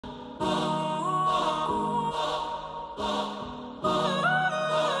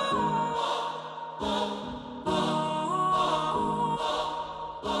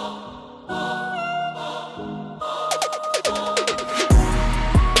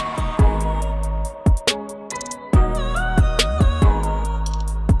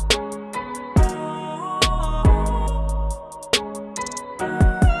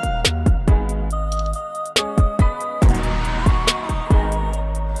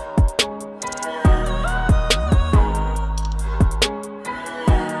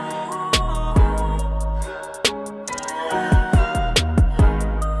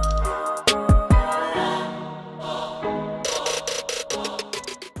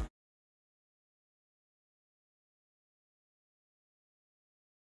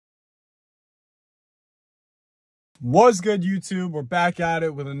What's good, YouTube? We're back at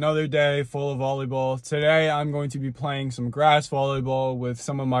it with another day full of volleyball. Today I'm going to be playing some grass volleyball with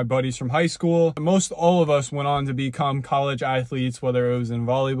some of my buddies from high school. Most all of us went on to become college athletes, whether it was in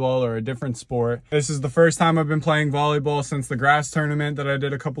volleyball or a different sport. This is the first time I've been playing volleyball since the grass tournament that I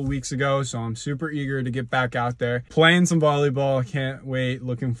did a couple weeks ago, so I'm super eager to get back out there playing some volleyball. I can't wait,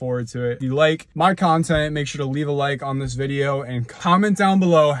 looking forward to it. If you like my content, make sure to leave a like on this video and comment down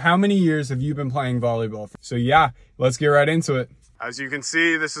below how many years have you been playing volleyball. So yeah, let's get right into it. As you can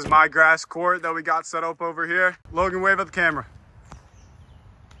see, this is my grass court that we got set up over here. Logan, wave at the camera.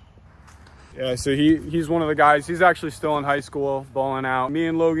 Yeah, so he's one of the guys. He's actually still in high school, balling out. Me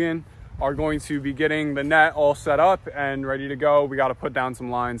and Logan are going to be getting the net all set up and ready to go. We got to put down some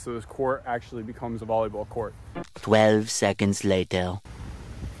lines so this court actually becomes a volleyball court. 12 seconds later.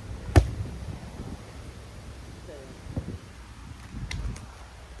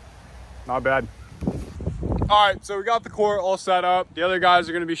 Not bad. All right, so we got the court all set up. The other guys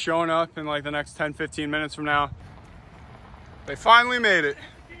are gonna be showing up in like the next 10-15 minutes from now. They finally made it.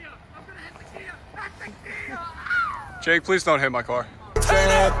 Jake, please don't hit my car.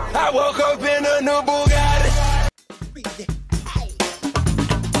 I woke up in a new Bugatti.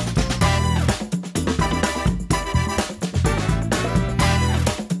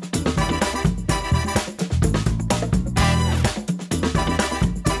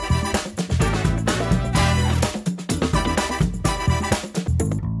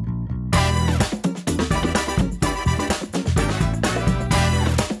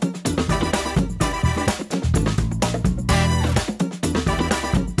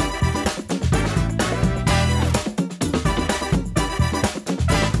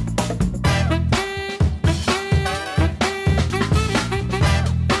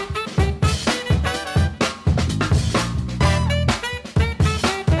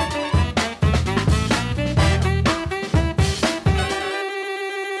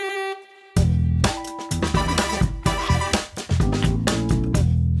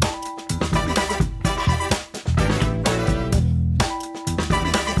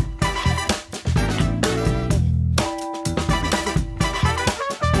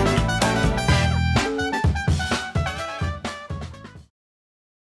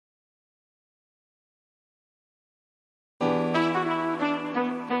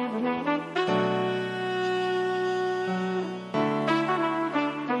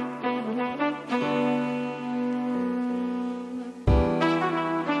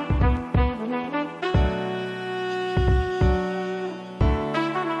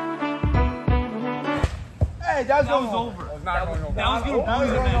 That was over. That was not going over. That was going to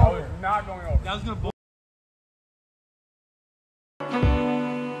That was not going over. That was going to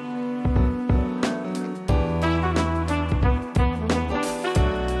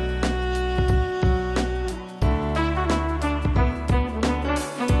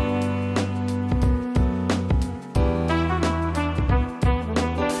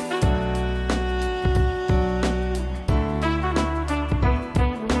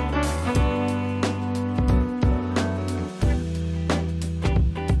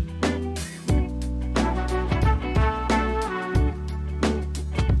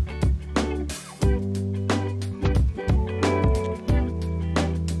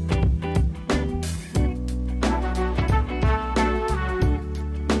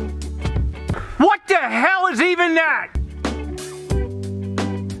What the hell is even that?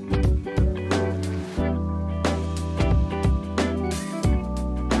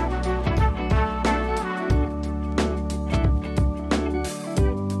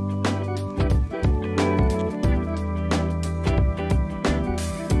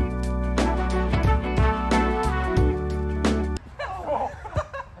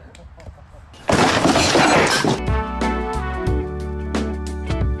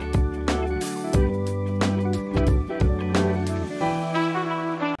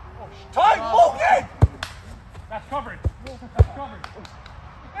 That's covered. That's covered.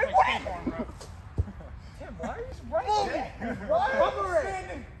 Hey, what are you? Tim, why are you right there? Why are you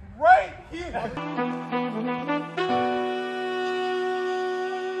standing right here?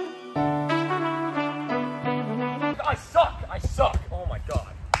 I suck. Oh my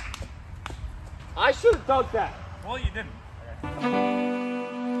god. I should have dug that. Well, you didn't.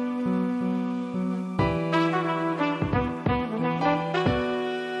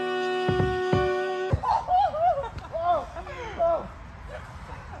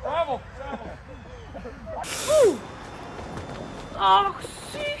 Oh,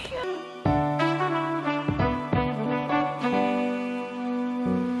 shit.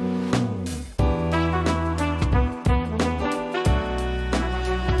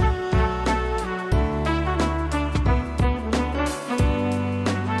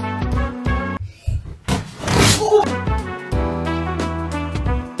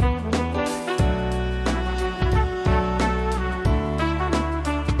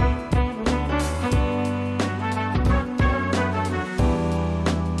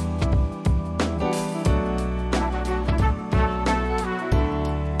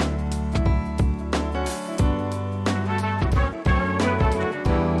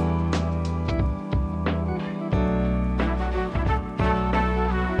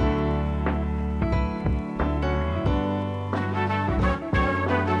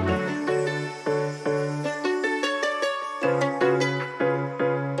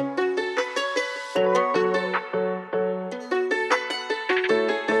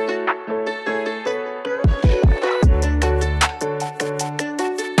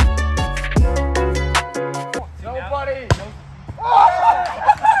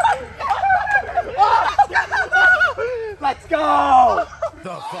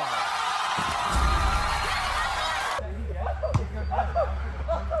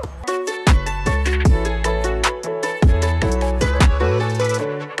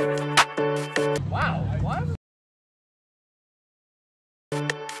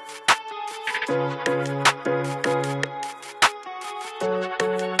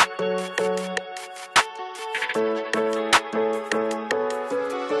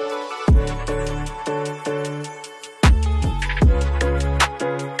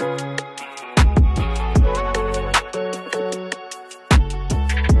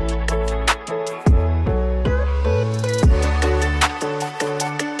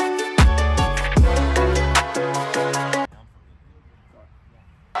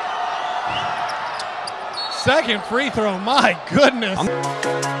 second free throw. My goodness.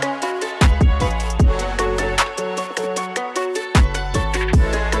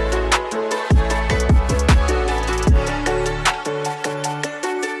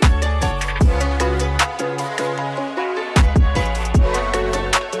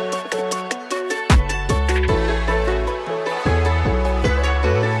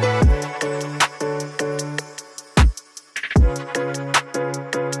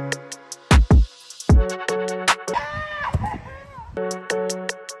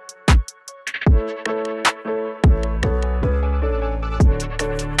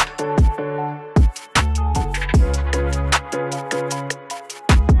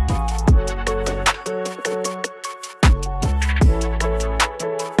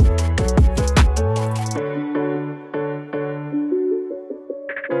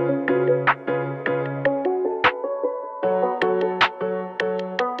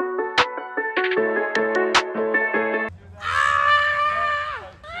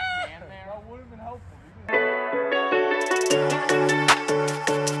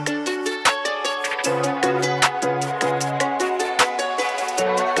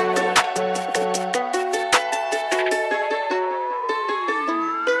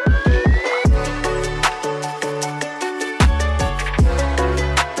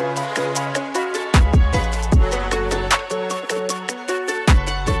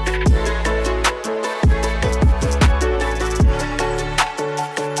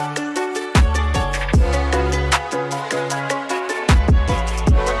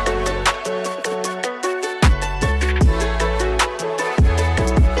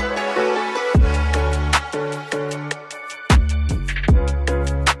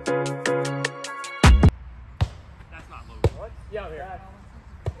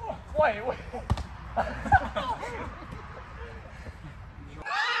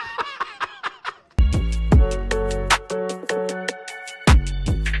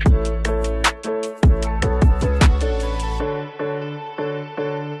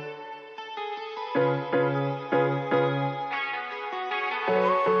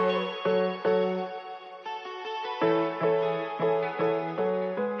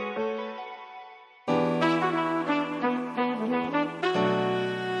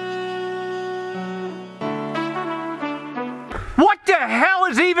 What the hell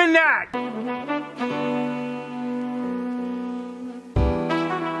is even that?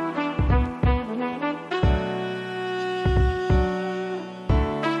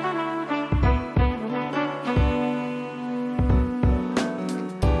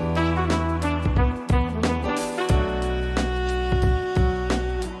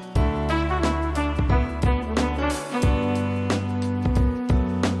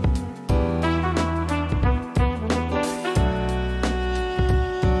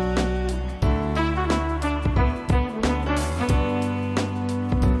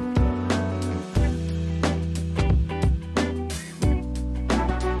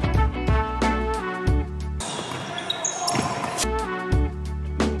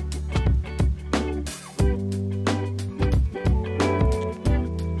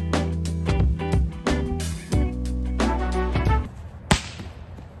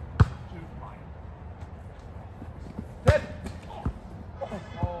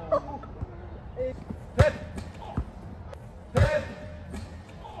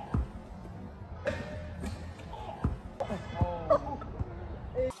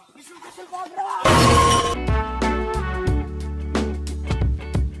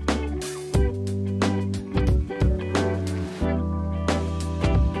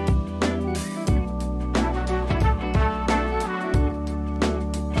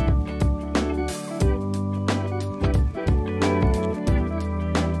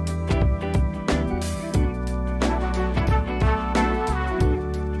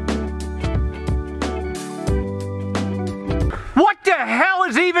 What the hell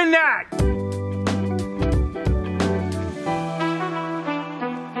is even that?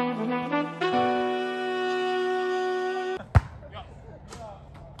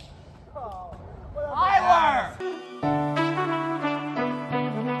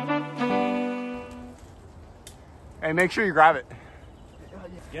 Hey, make sure you grab it.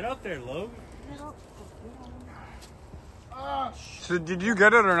 Get up there, Logan. So did you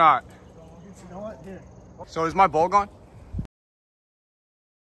get it or not? You know what? Here. So is my ball gone?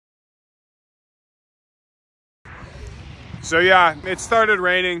 So yeah, it started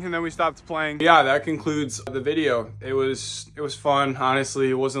raining and then we stopped playing. Yeah, that concludes the video. It was fun. Honestly,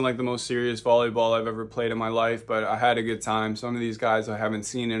 it wasn't like the most serious volleyball I've ever played in my life, but I had a good time. Some of these guys I haven't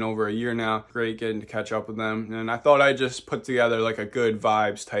seen in over a year now. Great getting to catch up with them. And I thought I'd just put together like a good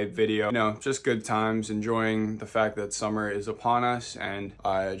vibes type video. You know, just good times, enjoying the fact that summer is upon us and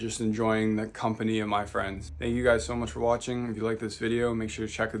just enjoying the company of my friends. Thank you guys so much for watching. If you like this video, make sure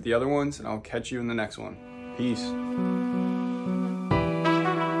to check out the other ones and I'll catch you in the next one. Peace.